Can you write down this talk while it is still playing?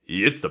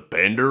It's the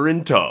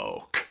Pandarin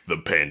Talk. The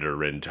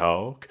Pandarin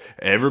Talk.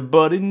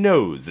 Everybody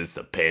knows it's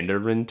the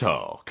Pandarin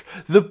Talk.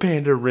 The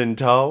Pandarin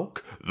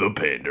Talk. The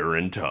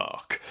Pandarin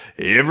Talk.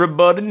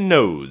 Everybody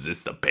knows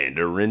it's the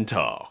Pandarin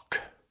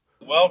Talk.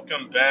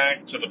 Welcome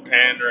back to the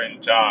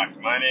Pandarin Talk.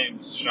 My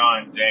name's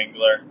Sean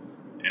Dangler,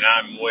 and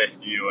I'm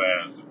with you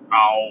as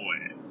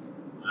always.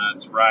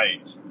 That's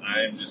right.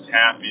 I am just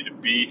happy to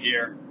be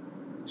here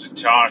to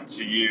talk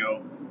to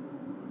you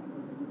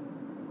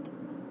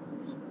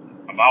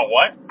about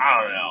what?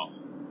 I don't know.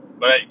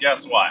 But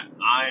guess what?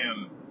 I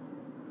am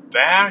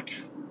back.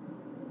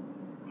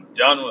 I'm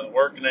done with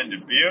working in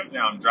Dubuque.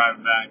 Now I'm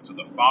driving back to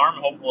the farm.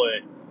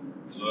 Hopefully,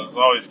 so it's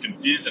always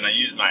confusing. I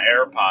use my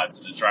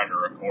AirPods to try to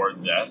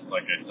record this.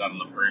 Like I said in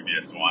the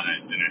previous one,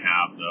 I didn't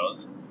have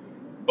those.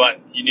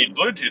 But you need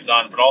Bluetooth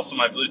on, but also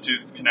my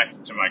Bluetooth is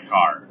connected to my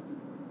car.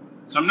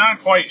 So I'm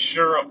not quite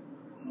sure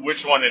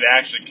which one it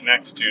actually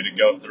connects to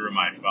go through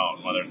my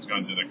phone, whether it's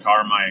going through the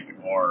car mic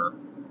or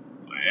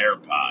my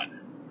AirPods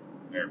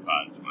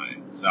mic.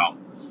 So,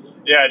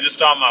 yeah,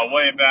 just on my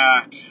way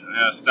back,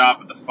 I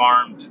stop at the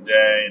farm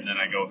today, and then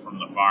I go from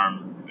the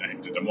farm back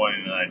to Des Moines,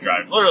 and then I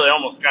drive literally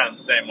almost kind of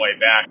the same way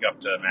back up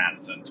to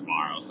Madison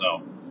tomorrow.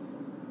 So,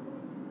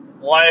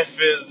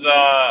 life is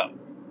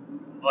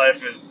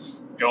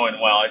going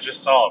well. I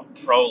just saw a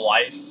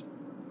pro-life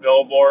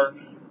billboard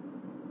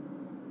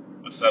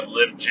that said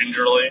 "Live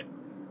Gingerly,"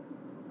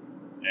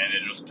 and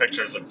it was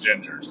pictures of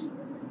gingers.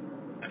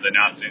 Have they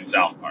not seen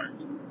South Park?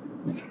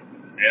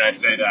 And I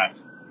say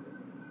that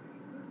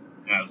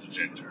as a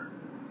ginger,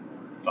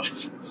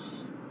 but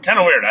kind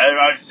of weird.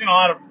 I've seen a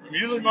lot of.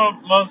 Usually,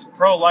 most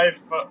pro-life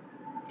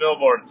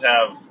billboards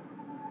have,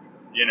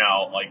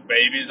 like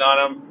babies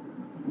on them.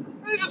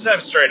 They just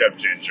have straight up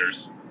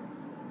gingers.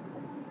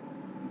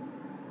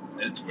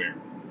 It's weird.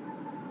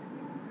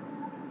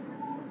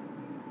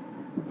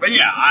 But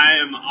yeah, I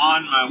am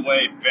on my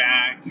way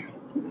back.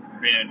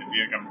 Being in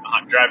Dubuque,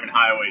 I'm driving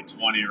Highway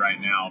 20 right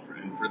now.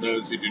 And for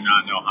those who do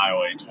not know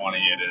Highway 20,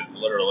 it is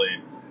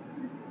literally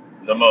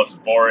the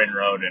most boring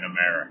road in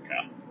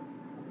America.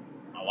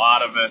 A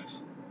lot of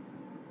it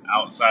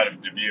outside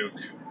of Dubuque,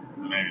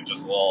 maybe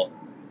just a little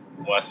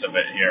west of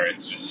it here,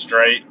 it's just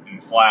straight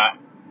and flat.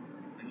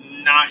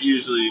 Not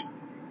usually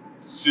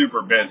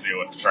super busy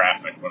with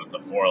traffic, but it's a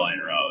 4-lane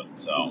road,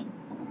 so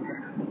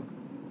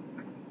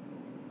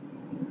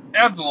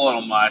adds a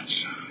little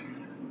much.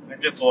 It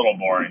gets a little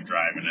boring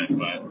driving it,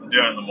 but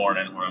during the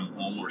morning when I'm a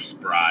little more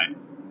spry,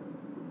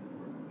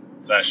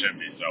 so that shouldn't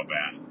be so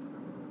bad.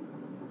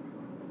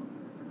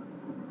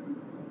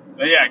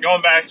 But yeah,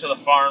 going back to the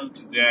farm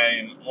today,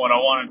 and what I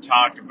want to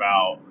talk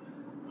about,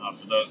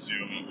 for those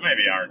who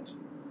maybe aren't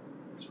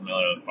as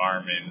familiar with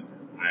farming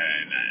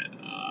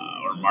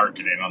or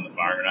marketing on the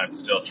farm, and I'm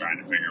still trying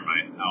to figure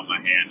out my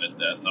hand at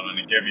this. I'm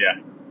going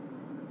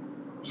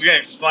to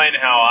explain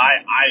how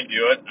I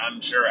do it.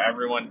 I'm sure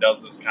everyone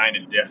does this kind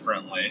of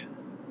differently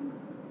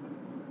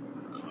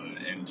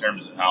in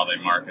terms of how they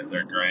market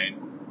their grain.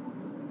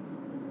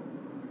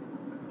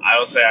 I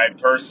will say I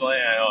personally,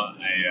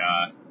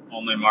 I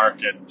only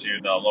market to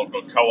the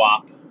local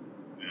co-op,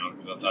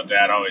 because that's how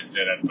Dad always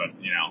did it. But,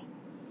 we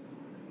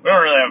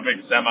don't really have a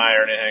big semi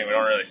or anything. We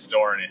don't really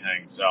store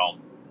anything. So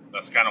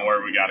that's kind of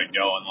where we got to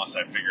go unless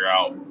I figure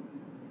out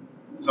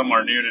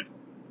somewhere new to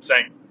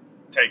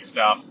take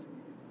stuff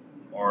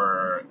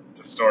or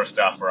to store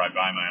stuff where I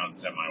buy my own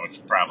semi,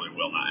 which probably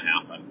will not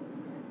happen.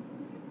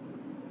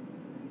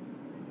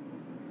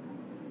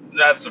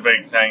 That's the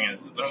big thing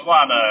is there's a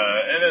lot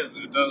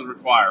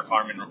of,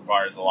 farming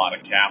requires a lot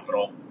of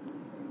capital.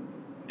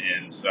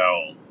 And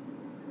so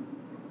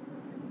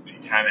you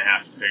kind of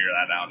have to figure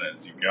that out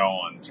as you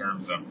go in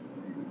terms of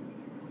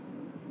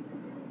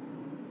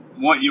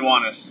what you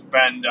want to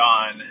spend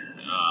on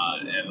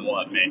and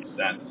what makes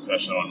sense,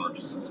 especially when we're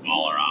just a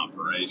smaller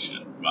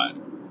operation. But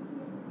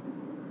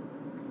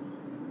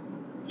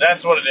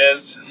that's what it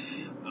is.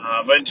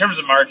 But in terms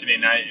of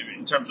marketing,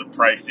 in terms of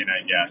pricing,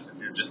 I guess, if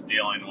you're just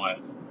dealing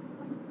with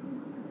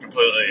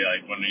completely,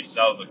 like when you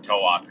sell to the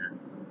co-op, you're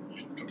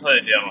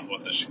completely dealing with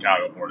what the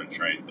Chicago Board of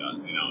Trade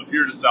does. If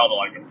you were to sell to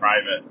like a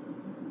private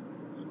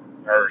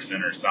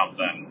person or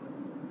something,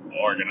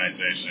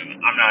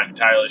 organization, I'm not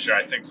entirely sure.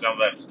 I think some of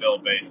that's still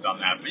based on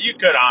that, but you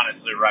could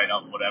honestly write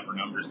up whatever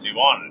numbers you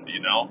wanted,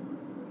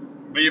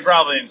 but you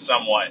probably in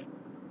some way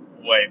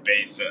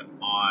base it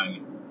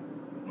on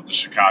what the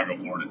Chicago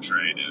Board of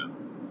Trade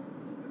is.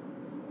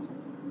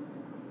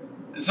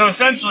 So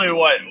essentially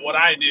what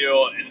I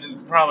do, and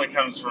this probably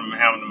comes from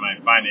having my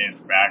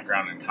finance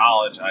background in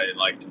college, I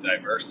like to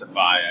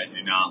diversify. I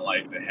do not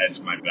like to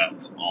hedge my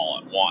bets all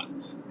at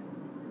once.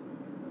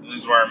 This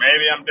is where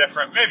maybe I'm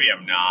different, maybe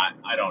I'm not,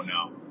 I don't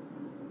know.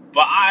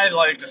 But I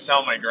like to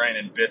sell my grain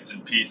in bits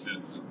and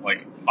pieces,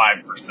 like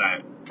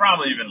 5%,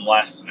 probably even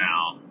less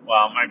now.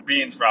 Well, my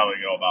beans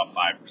probably go about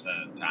 5%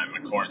 at a time. My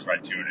corn's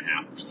probably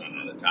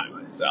 2.5% at a time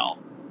I sell.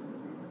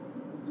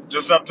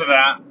 Just up to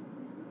that.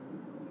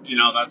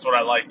 That's what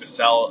I like to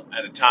sell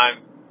at a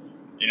time.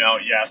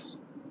 Yes.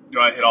 Do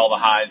I hit all the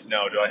highs?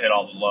 No. Do I hit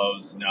all the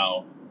lows?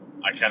 No.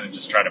 I kind of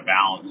just try to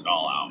balance it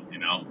all out, you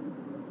know?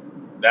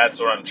 That's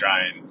what I'm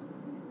trying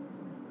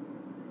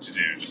to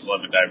do, just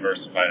live a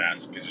diversified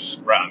asset,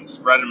 because I'm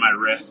spreading my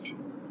risk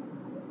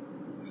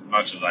as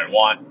much as I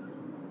want.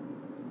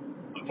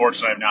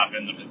 Unfortunately, I've not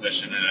been in the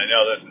position, and I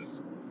know this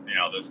is,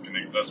 this can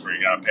exist where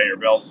you got to pay your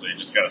bills, so you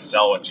just got to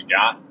sell what you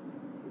got.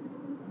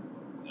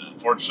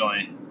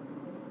 Unfortunately,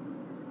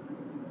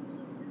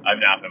 I've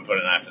not been put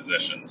in that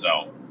position,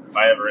 so if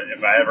I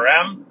ever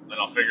am, then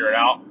I'll figure it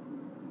out.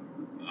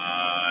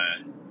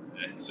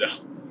 And so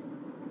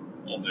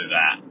we'll do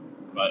that.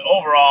 But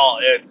overall,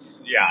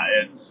 it's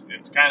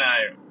kind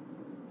of,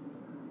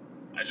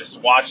 I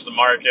just watch the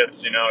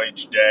markets,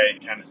 each day,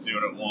 kind of see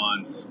what it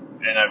wants.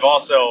 And I've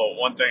also,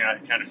 one thing I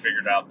kind of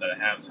figured out that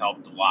has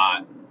helped a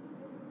lot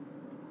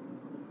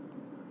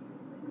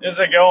is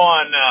I go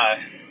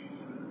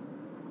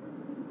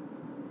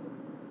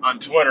on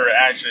Twitter. It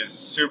actually is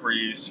super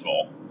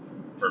useful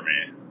for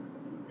me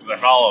because I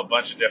follow a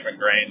bunch of different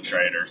grain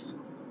traders.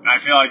 And I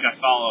feel like I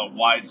follow a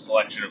wide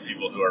selection of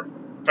people who are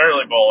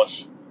fairly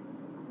bullish,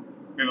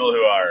 people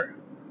who are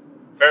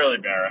fairly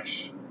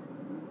bearish,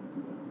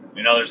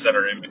 and others that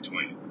are in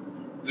between.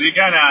 So you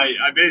kind of,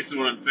 I basically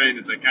what I'm saying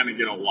is I kind of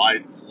get a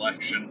wide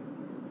selection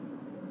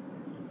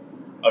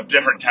of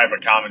different type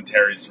of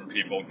commentaries from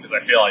people because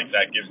I feel like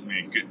that gives me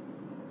a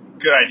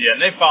good idea.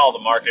 And they follow the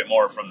market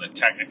more from the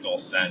technical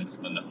sense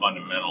than the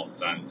fundamental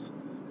sense.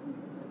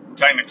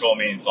 Technical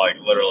means like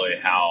literally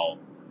how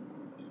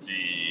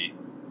the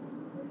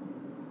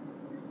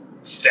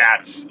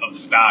stats of the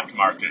stock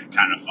market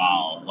kind of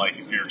follow. Like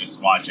if you're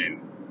just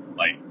watching,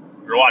 like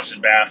if you're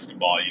watching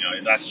basketball,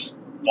 that's just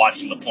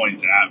watching the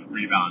points at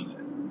rebounds,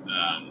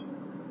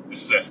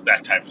 assists,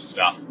 that type of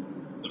stuff.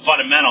 The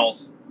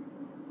fundamentals,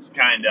 it's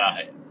kind of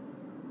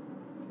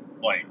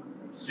like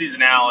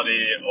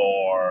seasonality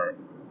or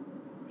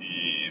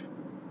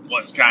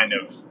what's kind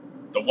of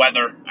the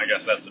weather. I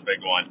guess that's the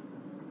big one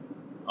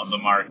of the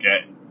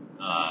market.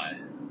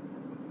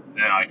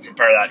 And I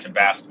compare that to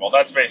basketball.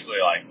 That's basically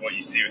like what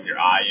you see with your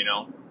eye,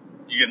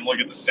 You can look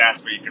at the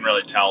stats, but you can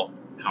really tell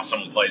how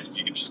someone plays if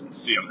you can just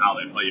see them, how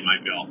they play. You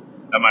might be able,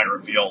 that might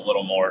reveal a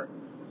little more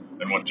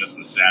than what just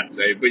the stats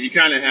say. But you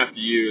kind of have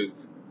to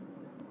use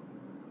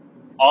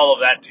all of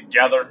that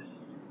together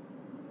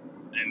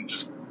and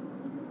just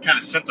kind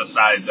of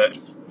synthesize it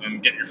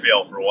and get your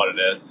feel for what it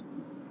is.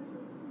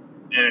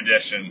 In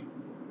addition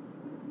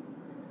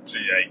to,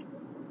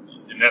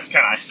 and that's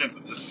kind of, I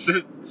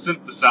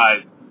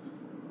synthesize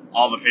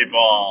all the people,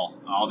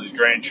 all these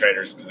grain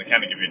traders, because they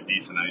kind of give you a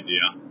decent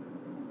idea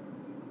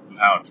of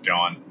how it's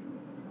going.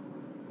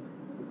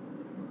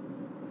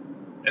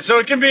 And so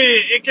it can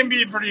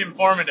be pretty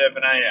informative,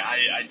 and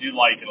I do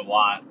like it a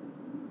lot.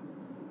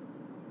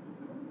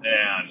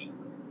 And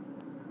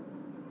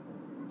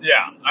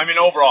yeah, I mean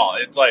overall,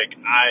 it's like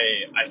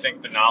I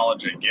think the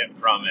knowledge I get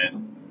from it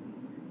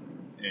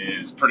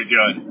is pretty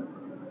good,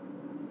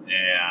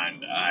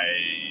 and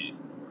I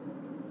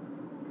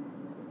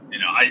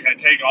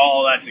take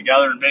all of that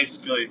together and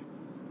basically,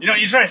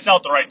 you try to sell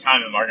at the right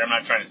time in the market. I'm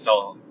not trying to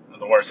sell at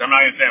the worst. I'm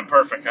not going to say I'm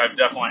perfect. I've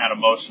definitely had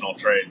emotional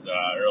trades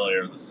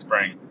earlier this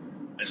spring.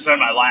 I just had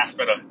my last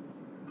bit of,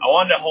 I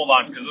wanted to hold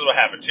on because this is what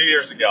happened 2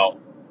 years ago,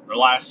 or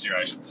last year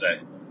I should say.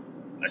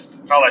 I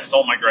felt I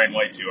sold my grain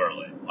way too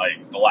early,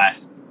 like the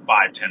last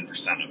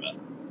 5-10% of it.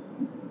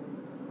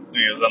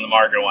 Because then the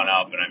market went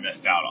up and I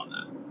missed out on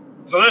that.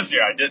 So this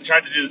year I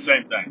tried to do the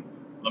same thing.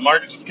 The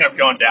market just kept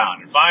going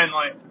down. And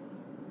finally,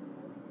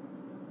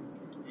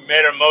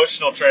 made an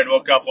emotional trade,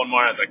 woke up one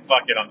morning, I was like,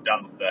 fuck it, I'm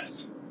done with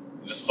this.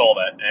 Just sold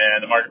it.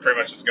 And the market pretty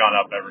much has gone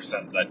up ever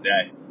since that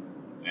day.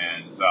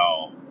 And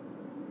so,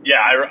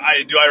 yeah,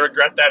 do I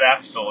regret that?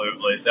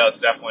 Absolutely. That was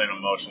definitely an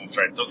emotional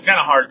trade. So it's kind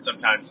of hard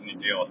sometimes when you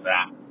deal with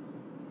that.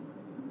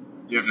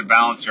 You have to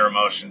balance your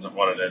emotions of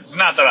what it is. It's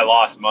not that I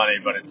lost money,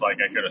 but it's like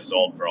I could have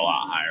sold for a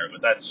lot higher.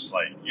 But that's just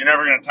like, you're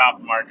never going to top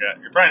the market.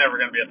 You're probably never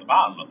going to be at the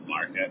bottom of the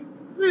market.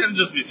 You're going to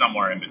just be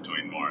somewhere in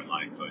between, more than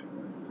likely.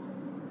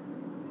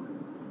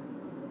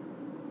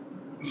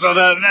 So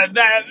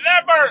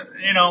that part,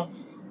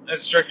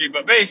 it's tricky.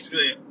 But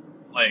basically,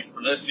 like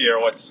for this year,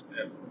 if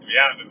you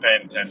haven't been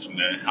paying attention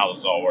to how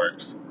this all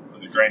works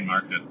with the grain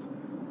markets,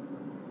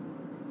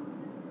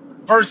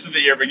 first of the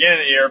year, beginning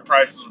of the year,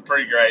 prices were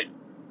pretty great.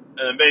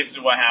 And then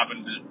basically what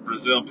happened,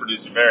 Brazil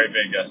produced a very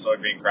big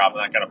soybean crop,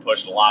 and that kind of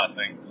pushed a lot of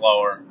things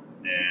lower,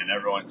 and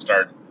everyone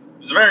started.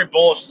 It was a very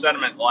bullish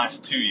sentiment the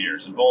last 2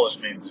 years, and bullish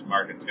means the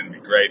market's going to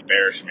be great.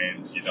 Bearish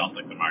means you don't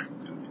think the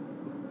market's going to be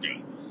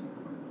good.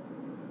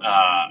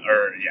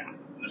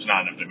 There's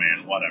not enough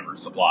demand, whatever,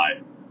 supply,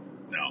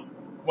 no,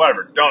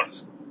 whatever. Don't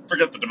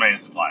forget the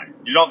demand supply.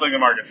 You don't think the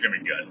market's going to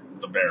be good.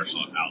 It's a bearish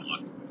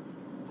outlook.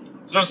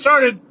 So it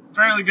started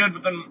fairly good,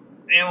 but then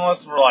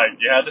analysts were like,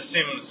 yeah, we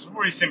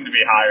seem to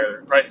be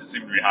higher. Prices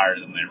seem to be higher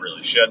than they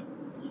really should.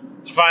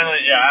 So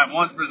finally,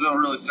 once Brazil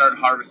really started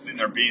harvesting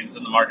their beans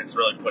and the markets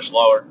really pushed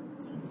lower,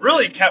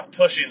 really kept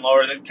pushing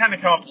lower. They'd kind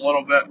of come up a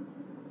little bit,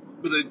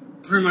 but they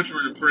pretty much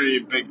were in a pretty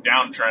big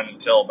downtrend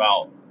until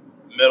about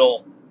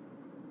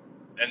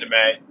end of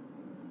May.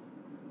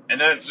 And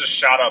then it's just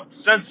shot up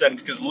since then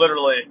because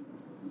literally,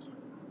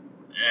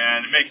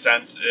 and it makes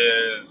sense,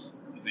 is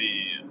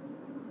the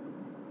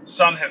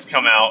sun has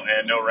come out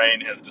and no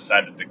rain has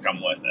decided to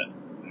come with it.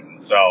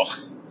 And so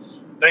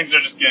things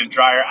are just getting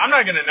drier. I'm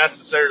not going to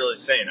necessarily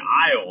say in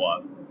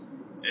Iowa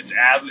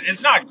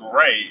it's not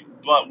great,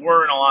 but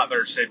we're in a lot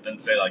better shape than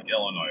say like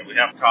Illinois.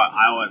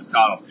 Iowa has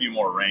caught a few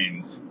more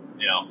rains,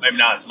 maybe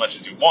not as much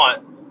as you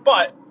want,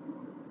 but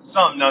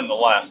some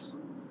nonetheless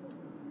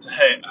to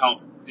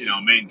help,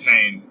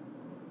 maintain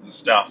the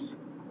stuff,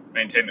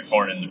 maintain the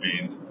corn and the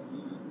beans,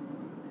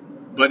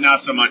 but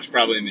not so much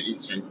probably in the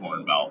eastern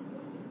corn belt.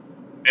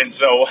 And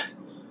so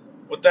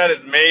what that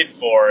is made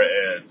for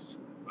is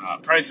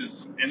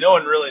prices, and no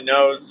one really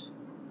knows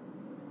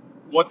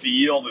what the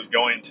yield is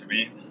going to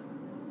be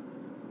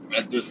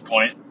at this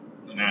point,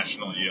 the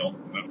national yield.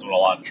 That's what a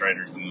lot of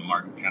traders in the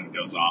market kind of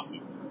goes off of.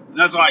 And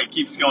that's why it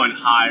keeps going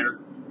higher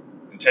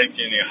and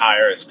taking you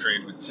higher, as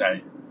Creed would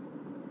say,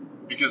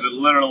 because it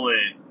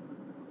literally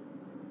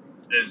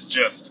is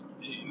just,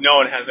 no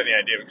one has any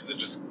idea,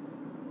 because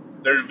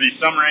there would be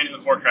some rain in the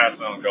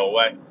forecast and it'll go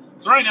away.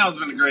 So right now it's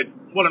been a great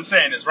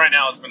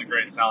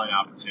selling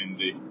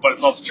opportunity, but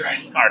it's also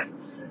trying hard.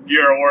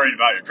 You're worried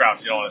about your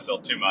crops. You don't want to sell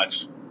too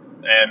much.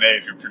 And maybe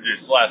if you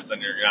produce less, then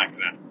you're not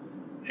going to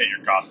hit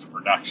your cost of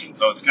production.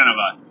 So it's kind of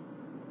a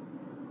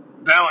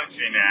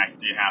balancing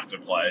act you have to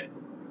play.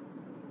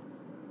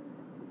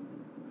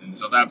 And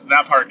so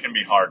that part can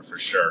be hard for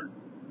sure.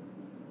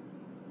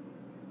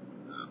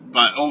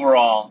 But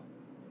overall,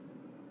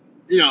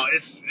 the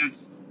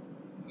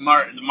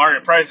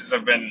market prices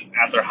have been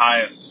at their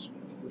highest,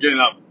 getting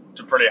up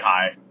to pretty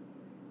high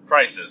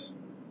prices,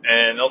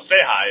 and they'll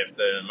stay high if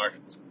the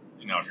market's,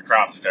 if your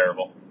crop is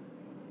terrible.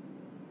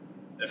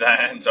 If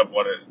that ends up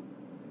what's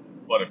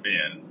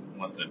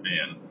it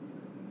being.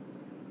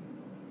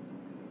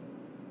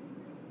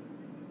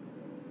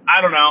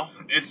 I don't know.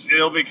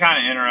 It'll be kind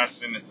of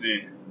interesting to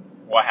see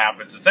what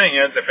happens. The thing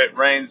is, if it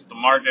rains,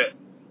 the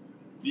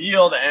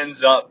yield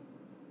ends up,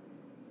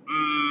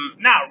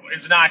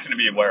 it's not going to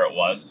be where it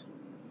was,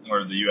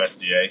 or the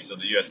USDA. So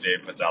the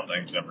USDA puts out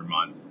things every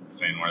month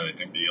saying where they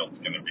think the yield's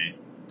going to be.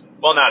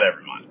 Well, not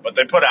every month, but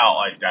they put out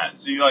like that.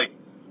 So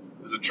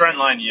there's a trend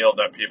line yield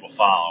that people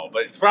follow,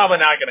 but it's probably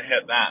not going to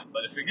hit that.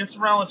 But if it gets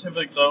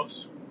relatively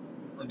close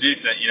or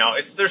decent,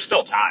 there's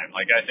still time.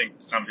 Like, I think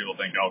some people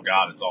think, oh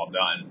God, it's all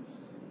done.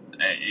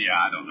 Yeah,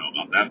 I don't know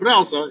about that. But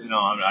also,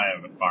 I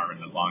haven't been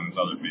farming as long as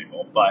other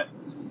people. But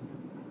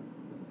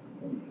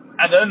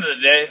at the end of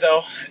the day,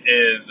 though,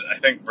 I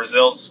think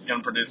Brazil's going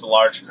to produce a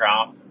large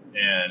crop,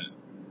 and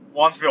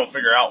once people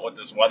figure out what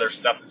this weather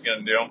stuff is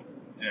going to do,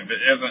 and if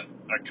it isn't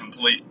a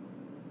complete,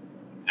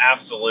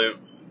 absolute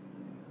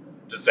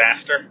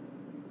disaster,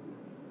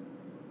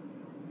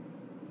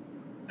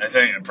 I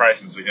think the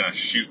prices are going to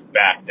shoot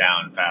back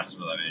down faster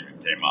than they even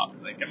came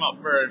up. They came up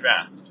very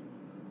fast.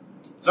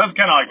 So that's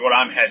kind of like what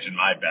I'm hedging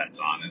my bets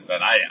on, is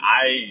that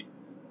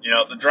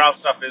the drought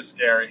stuff is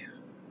scary,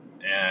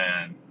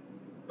 and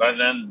by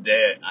the end of the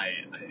day,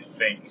 I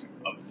think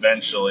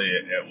eventually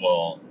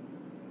it'll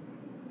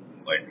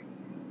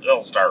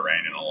start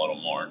raining a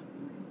little more.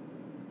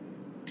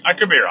 I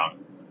could be wrong.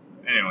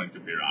 Anyone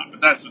could be wrong,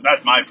 but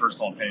that's my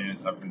personal opinion.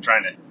 So I've been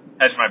trying to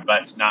hedge my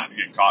bets not to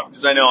get caught,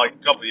 because I know like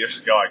a couple of years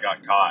ago I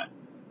got caught.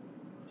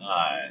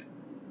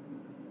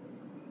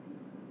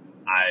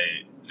 I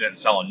didn't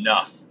sell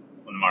enough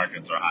when the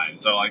markets are high, and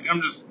so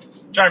I'm just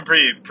trying to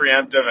be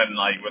preemptive, and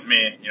with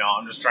me,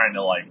 I'm just trying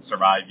to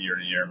survive year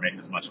to year, make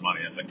as much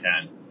money as I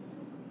can,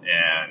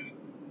 and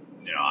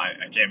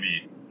I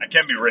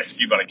can't be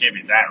risky, but I can't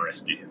be that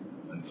risky,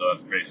 and so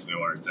that's basically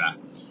where it's at.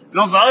 And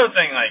also the other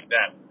thing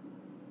that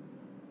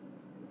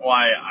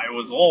why I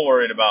was a little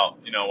worried about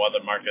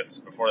weather markets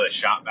before they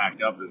shot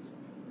back up is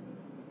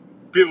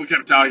people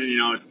kept talking,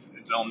 it's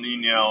El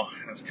Nino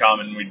has come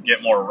and we'd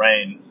get more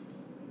rain.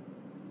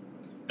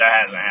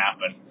 That hasn't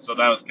happened, so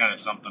that was kind of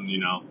something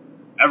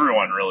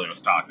everyone really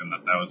was talking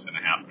that was going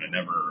to happen.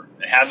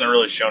 It hasn't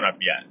really shown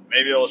up yet.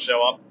 Maybe it'll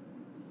show up,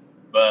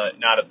 but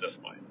not at this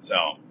point.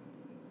 So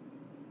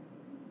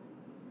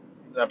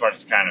that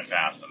part's kind of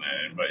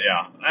fascinating. But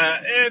yeah,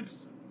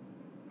 it's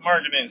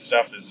marketing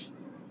stuff is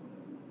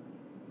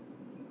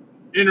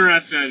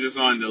interesting. I just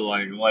wanted to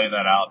lay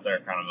that out there,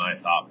 kind of my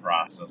thought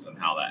process and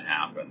how that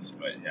happens.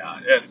 But yeah,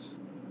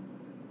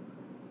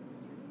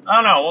 I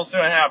don't know. We'll see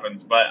what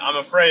happens. But I'm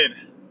afraid,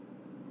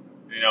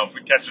 if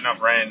we catch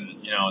enough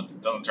rain,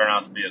 it doesn't turn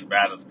out to be as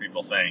bad as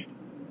people think,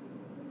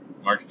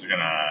 markets are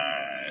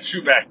gonna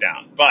shoot back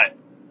down. But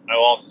I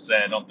will also say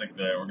I don't think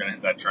that we're gonna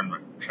hit that trend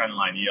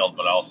line yield.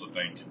 But I also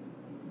think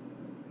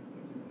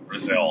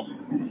Brazil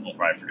will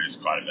probably produce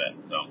quite a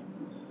bit. So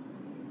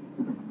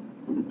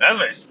that's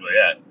basically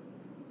it.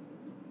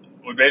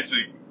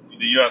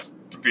 The U.S.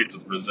 competes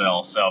with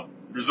Brazil, so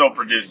Brazil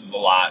produces a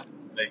lot.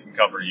 They can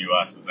cover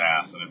U.S.'s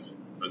ass, and if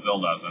Brazil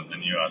doesn't,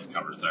 then U.S.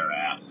 covers their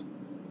ass.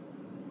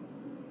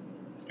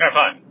 It's kind of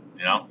fun,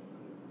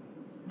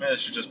 Maybe they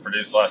should just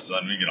produce less, so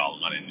then we get all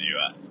the money in the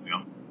U.S.,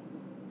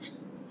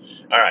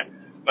 All right.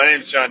 My name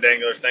is John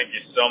Dangler. Thank you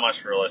so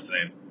much for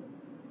listening.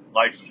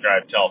 like,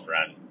 subscribe, tell a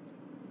friend.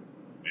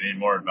 If you need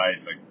more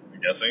advice, I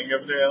guess I can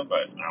give it to you, but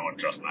I don't want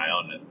to trust my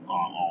own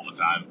all the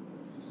time.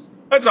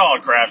 That's all a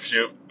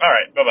crapshoot. All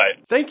right,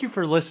 bye-bye. Thank you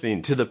for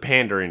listening to the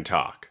Pandering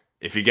Talk.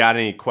 If you got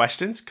any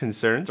questions,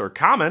 concerns, or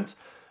comments,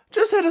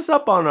 just hit us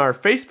up on our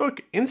Facebook,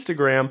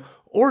 Instagram,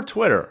 or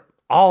Twitter,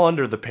 all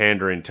under the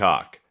Pandering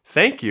Talk.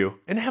 Thank you,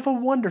 and have a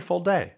wonderful day.